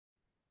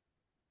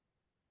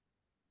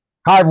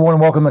Hi, everyone.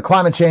 Welcome to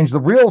Climate Change,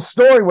 the real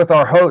story with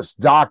our host,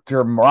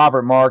 Dr.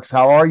 Robert Marks.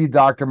 How are you,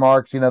 Dr.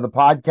 Marks? You know, the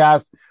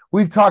podcast,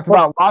 we've talked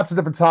about lots of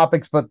different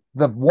topics, but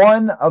the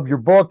one of your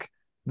book,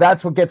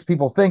 that's what gets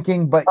people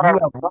thinking. But you have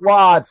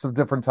lots of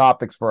different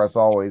topics for us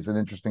always and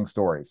interesting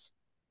stories.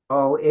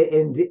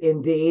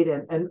 Indeed.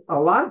 And a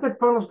lot of it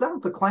boils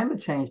down to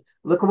climate change.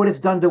 Look at what it's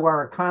done to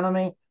our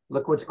economy.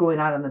 Look what's going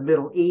on in the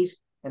Middle East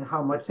and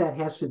how much that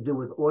has to do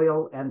with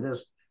oil and this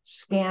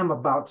scam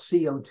about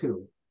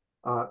CO2.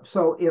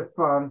 So if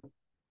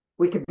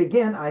we could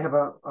begin, I have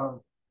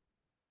a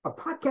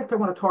podcast I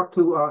want to talk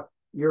to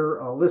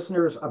your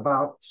listeners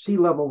about sea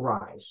level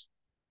rise.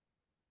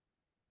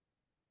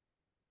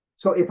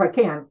 So if I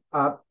can,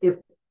 if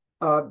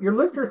your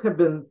listeners have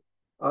been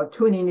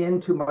tuning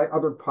in to my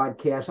other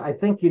podcasts, I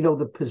think you know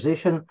the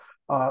position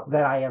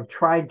that I have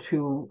tried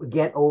to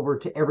get over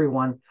to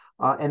everyone,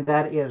 and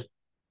that is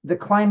the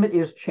climate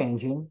is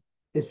changing.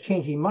 It's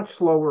changing much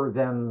slower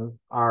than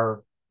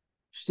our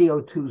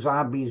CO2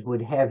 zombies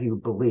would have you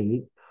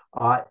believe.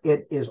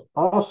 It is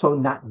also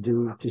not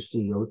due to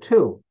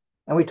CO2.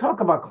 And we talk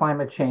about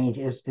climate change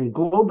is the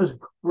globe is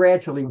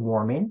gradually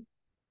warming,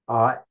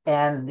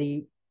 and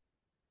the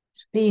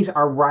seas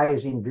are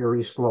rising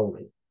very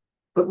slowly.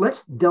 But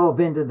let's delve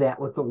into that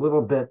with a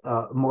little bit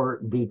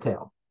more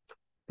detail.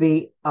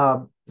 The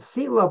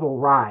sea level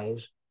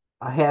rise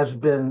has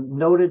been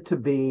noted to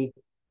be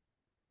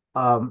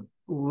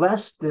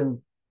less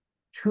than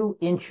 2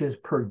 inches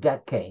per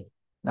decade.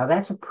 Now,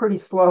 that's a pretty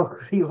slow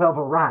sea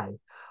level rise.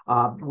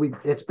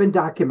 It's been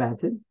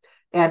documented.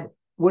 And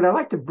what I'd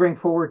like to bring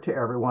forward to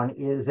everyone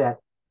is that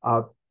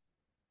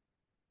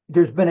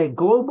there's been a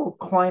global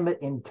climate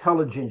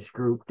intelligence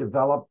group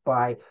developed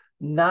by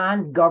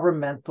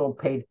non-governmental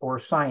paid for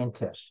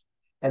scientists,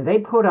 and they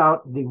put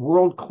out the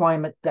World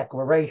Climate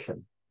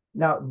Declaration.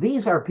 Now,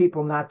 these are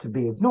people not to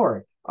be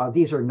ignored.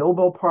 These are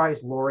Nobel Prize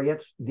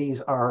laureates.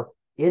 These are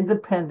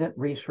independent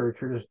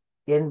researchers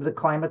in the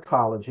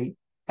climatology,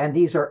 and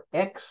these are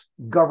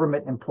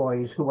ex-government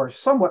employees who are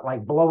somewhat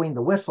like blowing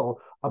the whistle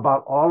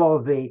about all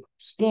of the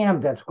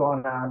scam that's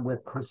gone on with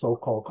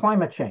so-called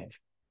climate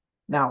change.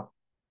 Now,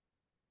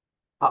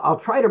 I'll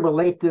try to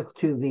relate this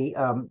to the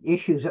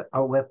issues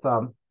with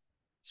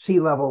sea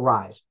level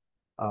rise.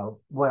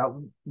 What I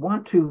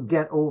want to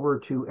get over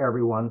to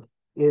everyone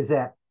is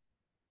that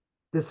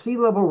the sea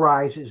level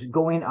rise is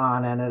going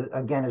on, and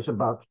again, is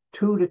about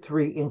 2 to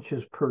 3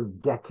 inches per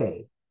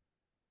decade.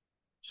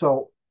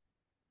 So,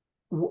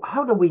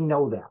 how do we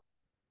know that?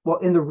 Well,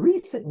 in the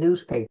recent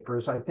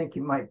newspapers, I think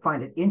you might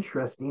find it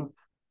interesting.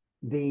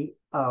 The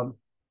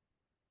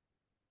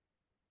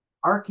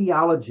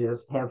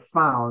archaeologists have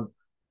found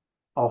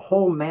a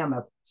whole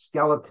mammoth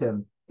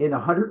skeleton in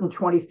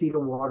 120 feet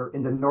of water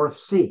in the North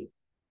Sea.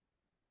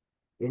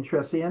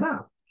 Interesting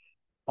enough.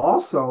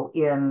 Also,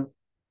 in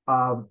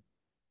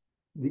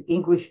the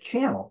English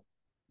Channel,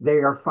 they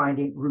are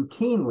finding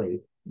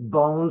routinely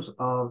bones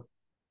of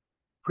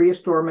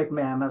prehistoric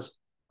mammoths,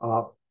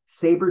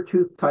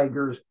 saber-toothed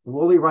tigers,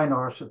 woolly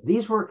rhinoceros.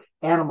 These were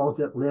animals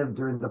that lived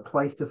during the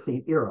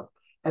Pleistocene era.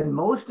 And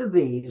most of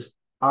these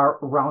are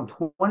around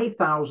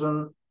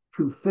 20,000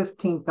 to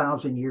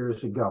 15,000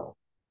 years ago.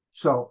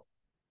 So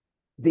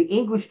the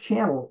English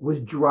Channel was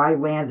dry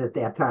land at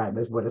that time,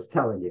 is what it's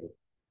telling you.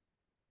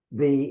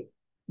 The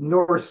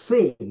North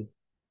Sea,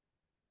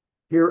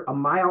 here a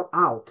mile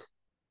out,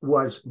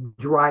 was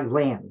dry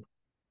land.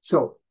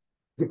 So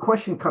the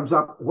question comes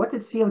up, what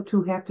did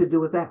CO2 have to do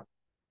with that?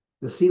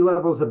 The sea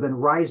levels have been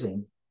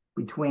rising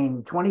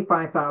between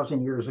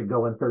 25,000 years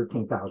ago and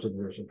 13,000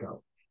 years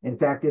ago. In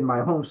fact, in my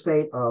home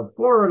state of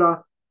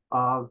Florida,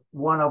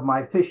 one of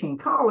my fishing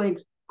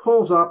colleagues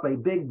pulls up a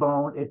big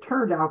bone. It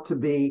turned out to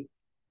be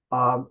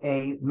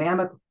a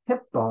mammoth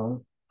hip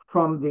bone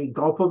from the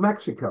Gulf of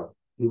Mexico.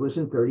 He was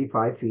in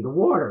 35 feet of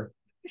water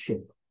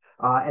fishing.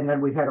 And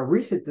then we've had a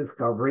recent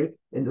discovery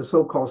in the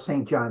so-called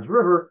St. Johns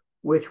River,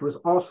 which was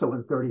also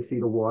in 30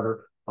 feet of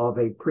water of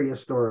a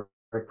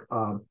prehistoric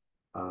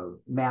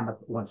mammoth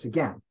once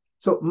again.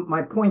 So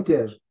my point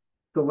is,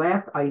 the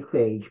last ice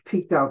age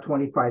peaked out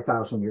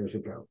 25,000 years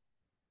ago.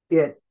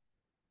 It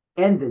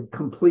ended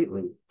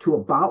completely to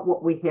about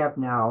what we have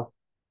now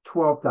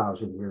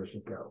 12,000 years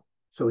ago.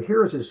 So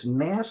here's this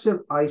massive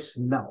ice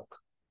melt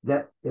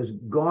that has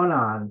gone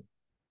on,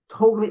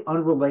 totally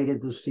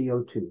unrelated to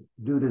CO2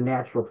 due to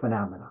natural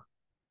phenomena.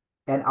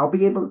 And I'll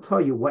be able to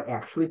tell you what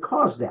actually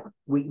caused that.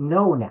 We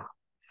know now.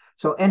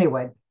 So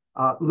anyway,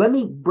 let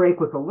me break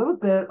with a little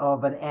bit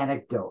of an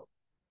anecdote.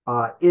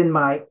 In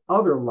my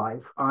other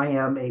life, I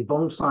am a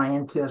bone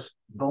scientist,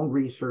 bone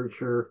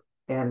researcher,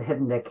 and head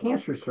and neck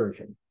cancer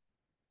surgeon.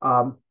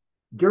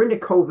 During the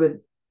COVID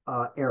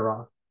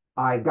era,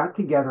 I got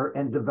together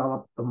and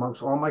developed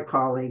amongst all my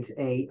colleagues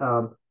a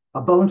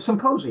bone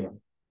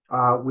symposium.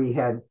 We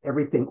had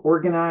everything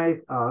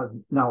organized.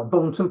 Now, a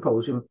bone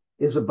symposium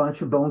is a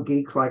bunch of bone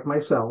geeks like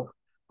myself,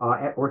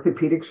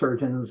 orthopedic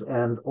surgeons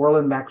and oral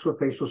and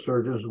maxillofacial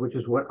surgeons, which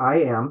is what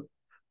I am.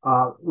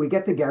 We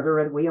get together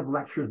and we have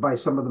lectures by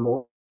some of the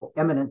more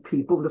eminent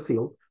people in the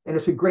field, and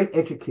it's a great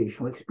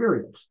educational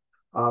experience.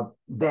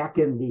 Back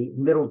in the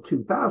middle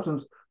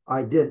 2000s,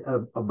 I did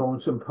a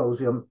bone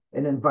symposium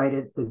and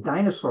invited the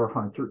dinosaur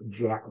hunter,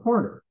 Jack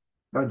Horner.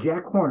 Now,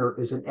 Jack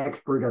Horner is an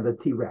expert on the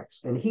T-Rex,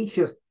 and he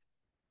just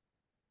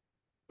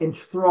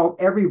enthralled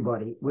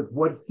everybody with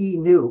what he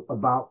knew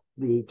about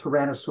the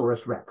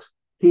Tyrannosaurus Rex.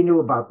 He knew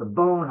about the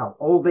bone, how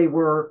old they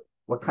were,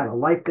 what kind of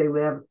life they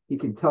lived. You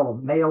can tell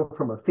a male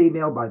from a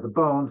female by the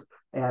bones,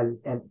 and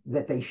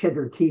that they shed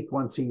their teeth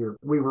once a year.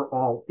 We were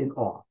all in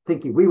awe,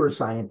 thinking we were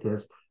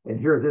scientists, and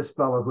here this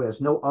fellow who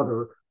has no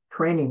other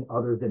training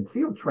other than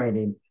field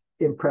training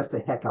impressed the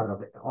heck out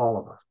of it, all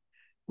of us.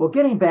 Well,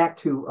 getting back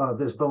to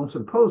this bone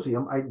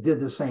symposium, I did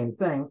the same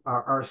thing.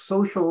 Our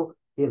social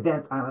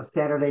event on a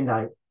Saturday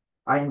night,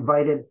 I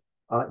invited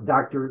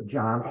Dr.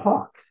 John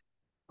Hawkes.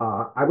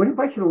 I would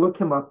invite you to look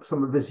him up,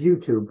 some of his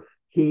YouTube.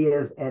 He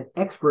is an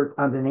expert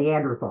on the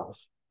Neanderthals.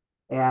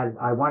 And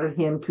I wanted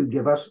him to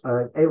give us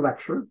a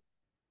lecture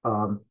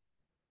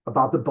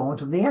about the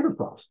bones of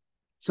Neanderthals.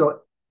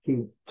 So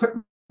he took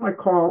my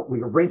call.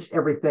 We arranged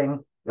everything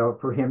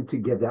for him to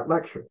give that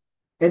lecture.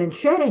 And in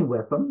chatting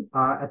with him,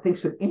 I think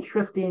some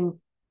interesting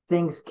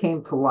things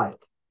came to light.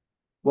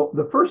 Well,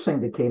 the first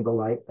thing that came to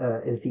light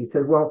is he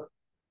said, well,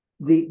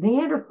 the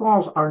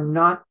Neanderthals are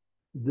not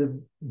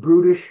the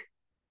brutish,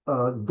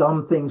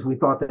 dumb things we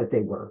thought that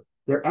they were.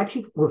 They're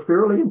actually were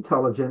fairly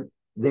intelligent.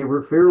 They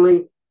were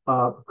fairly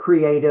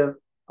creative,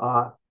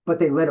 but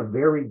they led a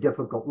very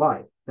difficult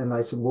life. And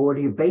I said, well, what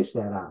do you base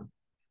that on?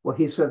 Well,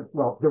 he said,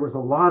 well, there was a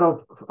lot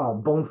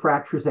of bone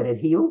fractures that had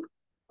healed.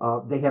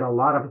 They had a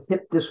lot of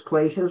hip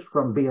dysplasias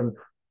from being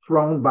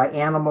thrown by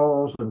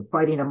animals and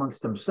fighting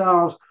amongst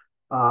themselves.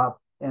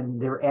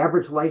 And their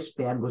average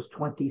lifespan was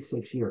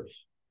 26 years.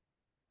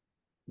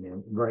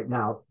 And right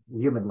now,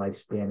 human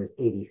lifespan is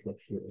 86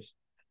 years.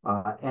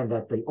 And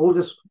that the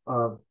oldest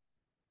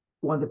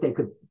one that they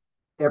could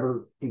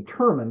ever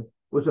determine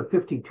was a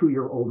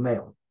 52-year-old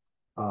male,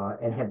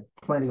 and had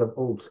plenty of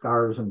old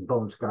scars and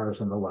bone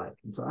scars and the like.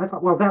 And so I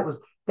thought, well,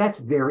 that's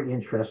very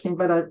interesting.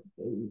 But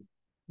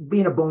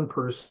being a bone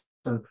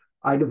person,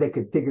 I knew they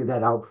could figure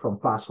that out from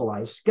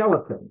fossilized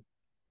skeleton.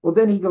 Well,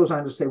 then he goes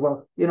on to say,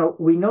 well,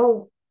 we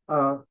know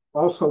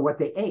also what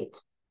they ate.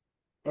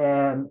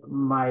 And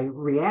my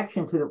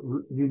reaction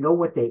to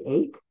what they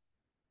ate?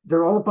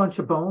 They're all a bunch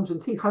of bones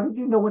and teeth. How did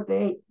you know what they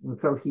ate? And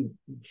so he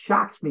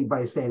shocks me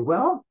by saying,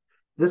 well,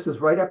 this is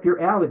right up your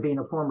alley, being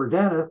a former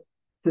dentist.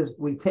 Says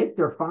we take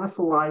their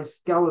fossilized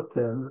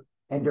skeletons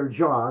and their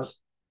jaws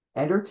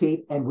and their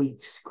teeth, and we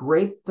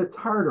scrape the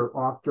tartar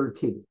off their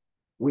teeth.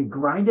 We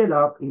grind it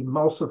up,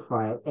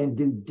 emulsify it, and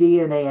do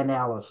DNA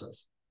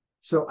analysis.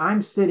 So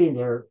I'm sitting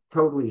there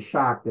totally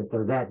shocked that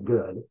they're that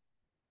good.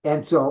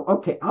 And so,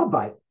 okay, I'll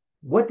bite.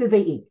 What do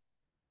they eat?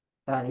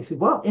 And he said,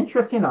 well,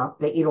 interesting enough,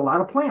 they eat a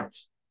lot of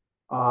plants.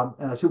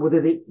 And I said, well,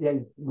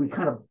 we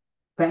kind of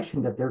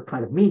fashioned that they're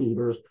kind of meat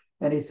eaters.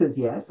 And he says,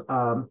 yes.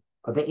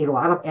 They ate a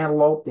lot of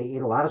antelope. They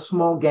ate a lot of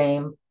small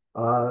game.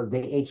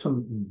 They ate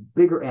some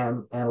bigger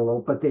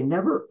antelope, but they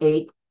never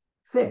ate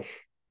fish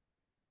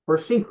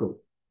or seafood.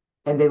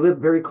 And they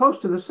lived very close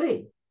to the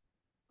sea.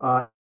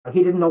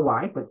 He didn't know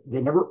why, but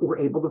they never were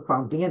able to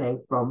find DNA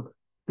from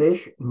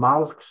fish,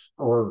 mollusks,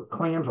 or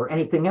clams, or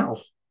anything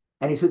else.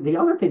 And he said the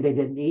other thing they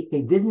didn't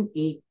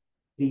eat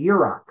the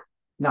urok.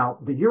 Now,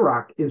 the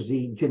urok is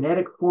the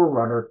genetic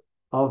forerunner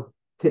of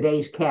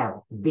today's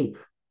cattle, beef.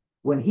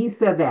 When he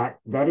said that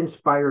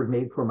inspired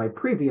me for my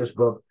previous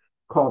book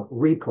called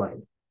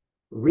Replague.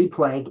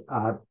 Replague,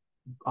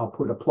 I'll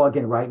put a plug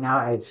in right now.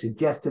 I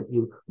suggest that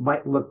you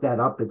might look that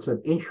up. It's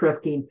an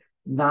interesting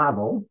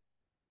novel.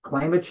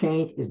 Climate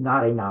change is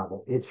not a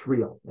novel. It's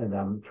real. And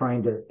I'm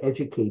trying to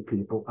educate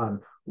people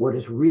on what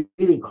is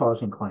really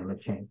causing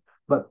climate change.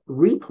 But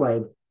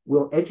Replague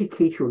will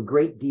educate you a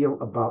great deal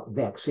about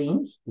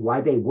vaccines, why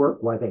they work,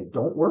 why they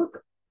don't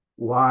work,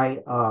 why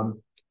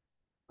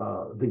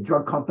the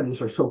drug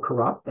companies are so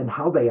corrupt and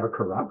how they are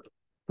corrupt.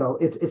 So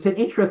it's an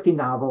interesting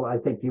novel. I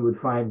think you would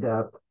find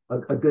a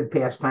good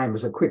pastime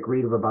as a quick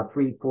read of about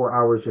 3-4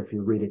 hours if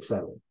you read it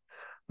steadily.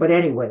 But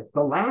anyway,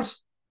 the last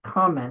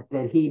comment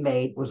that he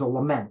made was a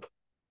lament.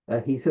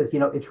 He says,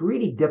 it's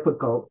really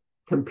difficult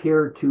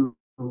compared to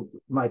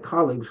my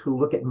colleagues who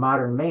look at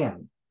modern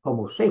man,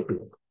 Homo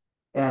sapiens.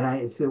 And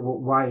I said, well,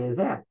 why is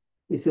that?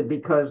 He said,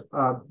 because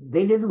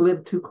they didn't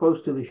live too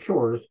close to the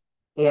shores,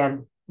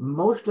 and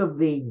most of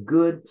the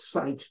good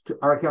sites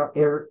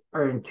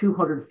are in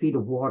 200 feet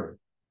of water.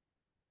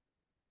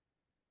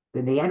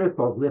 The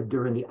Neanderthals lived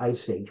during the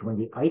Ice Age. When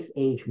the Ice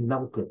Age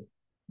melted,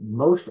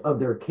 most of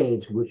their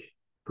caves, which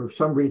for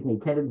some reason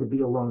they tended to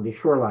be along the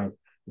shoreline,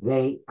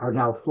 they are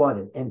now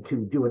flooded. And to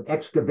do an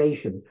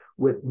excavation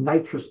with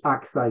nitrous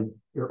oxide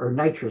or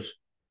nitrous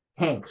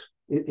tanks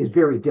is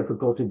very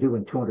difficult to do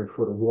in 200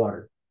 foot of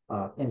water.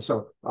 And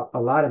so a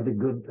lot of the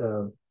good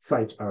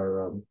sites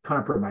are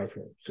compromised.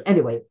 So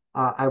anyway,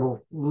 I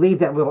will leave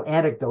that little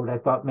anecdote. I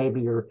thought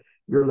maybe your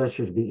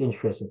listeners would be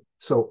interested.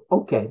 So,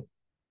 okay.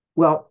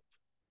 Well,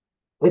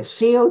 if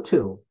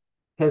CO2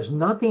 has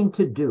nothing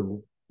to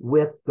do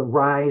with the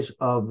rise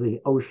of the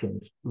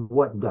oceans,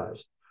 what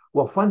does?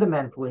 Well,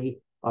 fundamentally,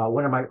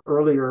 One of my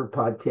earlier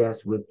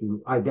podcasts with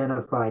you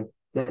identified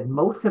that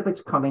most of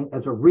it's coming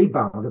as a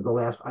rebound of the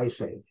last ice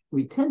age.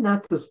 We tend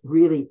not to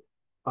really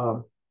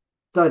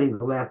study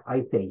the last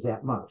ice age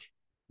that much,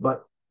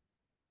 but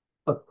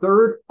a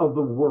third of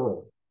the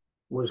world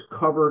was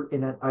covered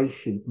in an ice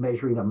sheet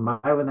measuring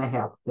 1.5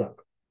 miles thick.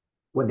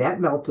 When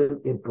that melted,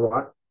 it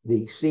brought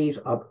the seas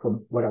up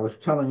from what I was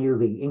telling you,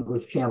 the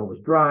English Channel was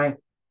dry.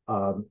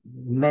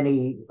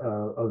 Many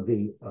of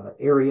the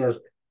areas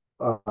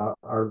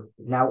are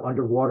now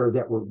underwater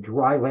that were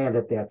dry land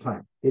at that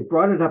time. It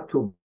brought it up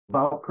to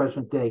about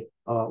present day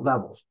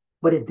levels,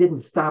 but it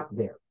didn't stop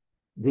there.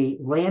 The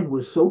land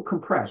was so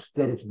compressed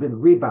that it's been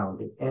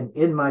rebounding. And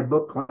in my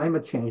book,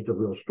 Climate Change, The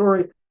Real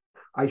Story,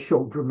 I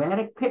show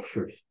dramatic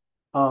pictures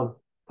of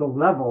the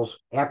levels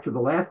after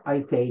the last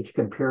ice age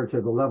compared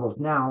to the levels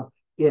now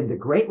in the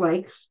Great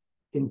Lakes,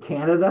 in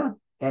Canada,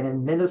 and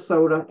in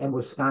Minnesota and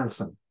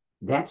Wisconsin.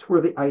 That's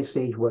where the ice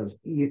age was.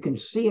 You can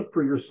see it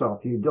for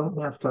yourself. You don't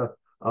have to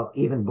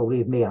even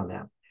believe me on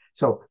that.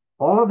 So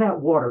all of that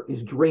water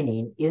is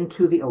draining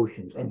into the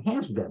oceans and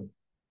has been.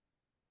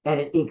 And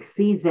it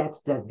exceeds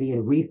that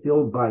being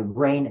refilled by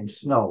rain and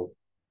snow.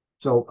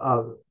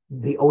 So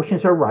the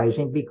oceans are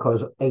rising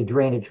because of a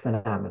drainage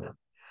phenomenon.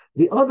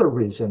 The other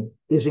reason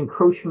is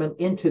encroachment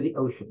into the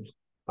oceans.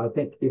 I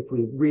think if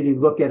we really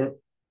look at it,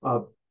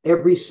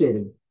 every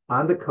city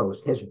on the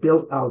coast has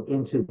built out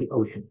into the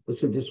ocean.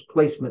 It's a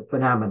displacement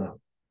phenomenon.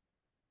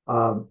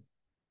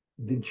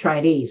 The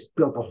Chinese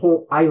built a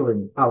whole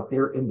island out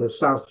there in the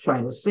South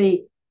China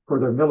Sea for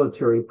their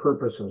military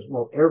purposes.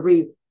 Well,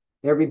 every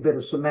bit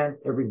of cement,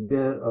 every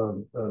bit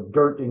of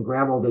dirt and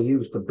gravel they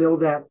use to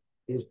build that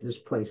is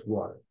displaced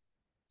water.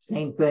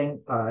 Same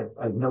thing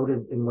I've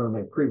noted in one of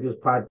my previous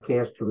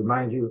podcasts to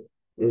remind you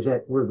is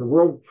that where the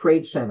World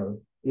Trade Center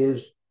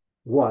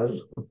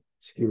was,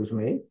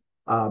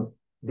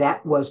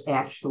 that was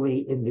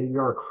actually in New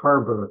York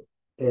Harbor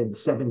in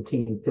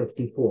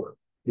 1754.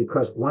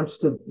 Because once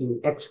the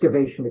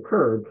excavation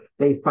occurred,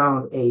 they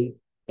found a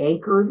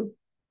anchored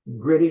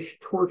British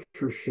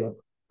torture ship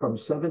from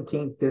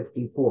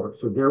 1754.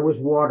 So there was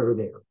water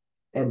there.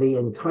 And the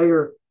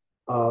entire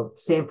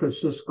San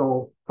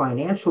Francisco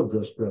financial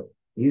district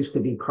used to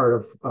be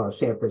part of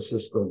San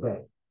Francisco Bay.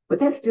 But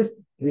that's just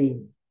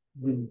the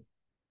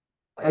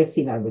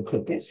icing on the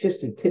cake. That's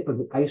just the tip of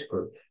the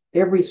iceberg.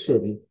 Every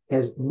city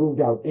has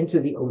moved out into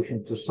the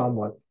ocean to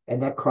somewhat,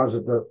 and that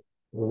causes the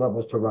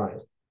levels to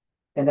rise.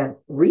 And then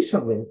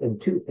recently,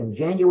 in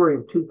January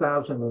of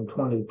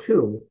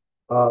 2022,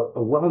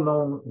 a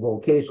well-known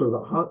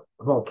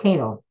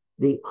volcano,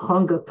 the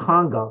Hunga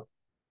Tonga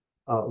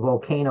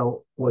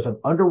volcano, was an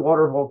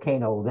underwater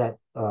volcano that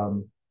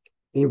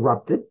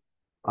erupted.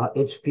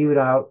 It spewed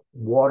out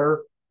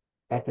water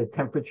at the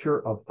temperature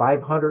of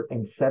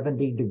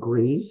 570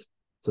 degrees.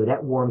 So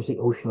that warms the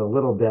ocean a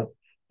little bit.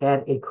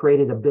 And it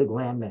created a big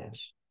landmass.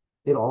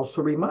 It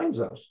also reminds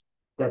us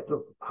that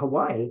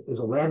Hawaii is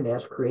a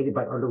landmass created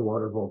by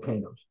underwater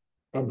volcanoes.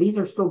 And these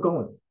are still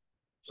going.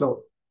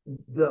 So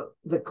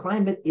the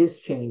climate is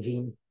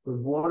changing. The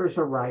waters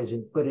are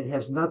rising, but it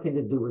has nothing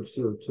to do with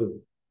CO2.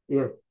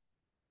 If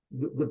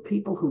the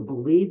people who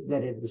believe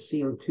that it is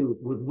CO2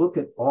 would look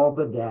at all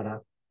the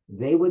data,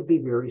 they would be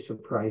very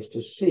surprised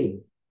to see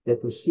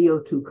that the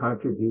CO2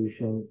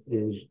 contribution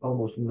is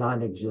almost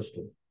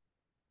non-existent.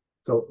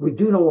 So we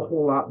do know a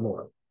whole lot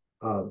more.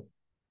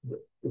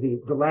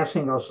 The last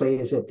thing I'll say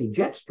is that the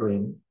jet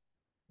stream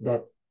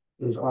that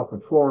is off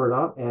of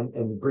Florida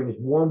and brings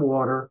warm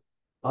water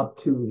up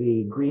to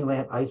the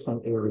Greenland,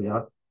 Iceland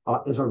area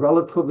is a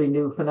relatively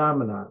new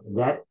phenomenon.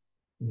 That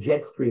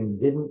jet stream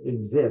didn't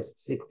exist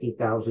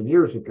 60,000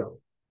 years ago.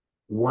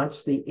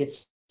 Once the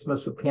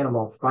Isthmus of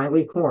Panama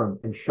finally formed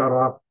and shut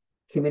off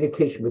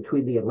communication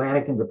between the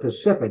Atlantic and the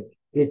Pacific,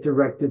 it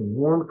directed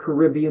warm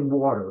Caribbean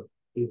water,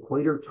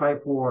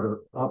 equator-type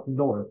water up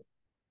north.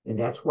 And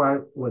that's why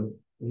when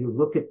you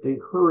look at the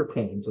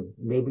hurricanes, and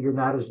maybe you're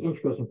not as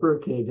interested in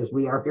hurricanes as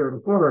we are here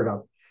in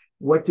Florida,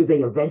 what do they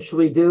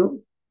eventually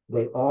do?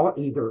 They all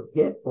either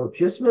hit or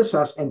just miss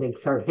us, and they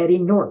start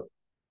heading north.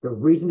 The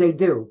reason they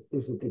do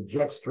is that the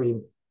jet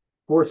stream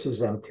forces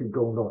them to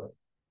go north,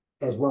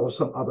 as well as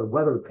some other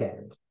weather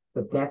patterns.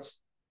 But that's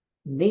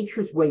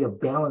nature's way of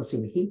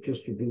balancing heat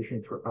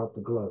distribution throughout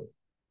the globe.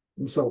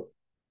 And so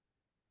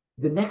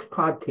the next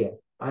podcast,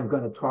 I'm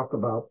going to talk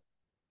about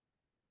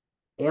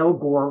Al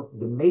Gore,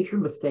 the major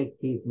mistake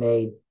he's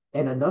made,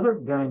 and another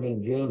guy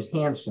named James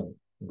Hansen.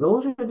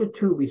 Those are the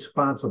two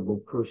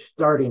responsible for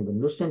starting the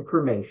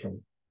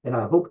misinformation. And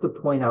I hope to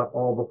point out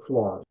all the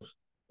flaws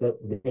that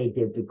they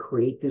did to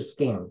create this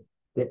scam.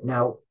 That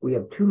now we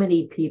have too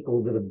many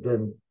people that have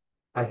been,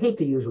 I hate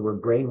to use the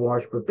word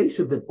brainwashed, but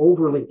basically been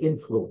overly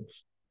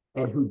influenced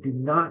and who do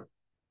not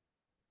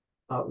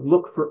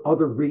look for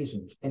other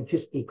reasons and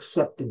just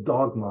accept the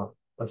dogma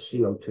of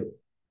CO2.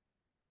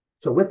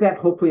 So with that,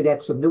 hopefully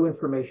that's some new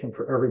information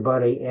for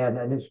everybody and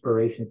an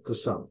inspiration to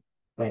some.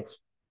 Thanks.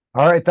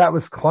 All right, that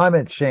was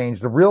Climate Change,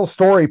 the Real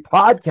Story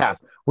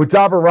podcast with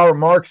Dr. Robert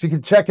Marx. You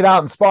can check it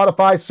out on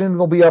Spotify. Soon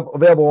it'll be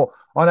available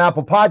on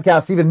Apple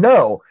Podcasts. Even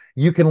though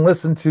you can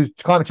listen to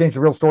Climate Change, the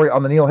Real Story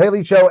on the Neil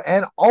Haley Show,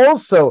 and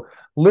also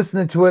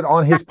listening to it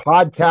on his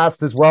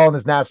podcast as well, and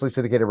his nationally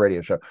syndicated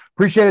radio show.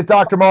 Appreciate it,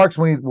 Dr. Marx.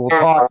 We will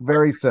talk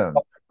very soon.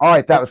 All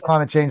right, that was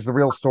Climate Change, the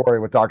Real Story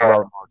with Dr.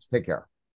 Robert Marx. Take care.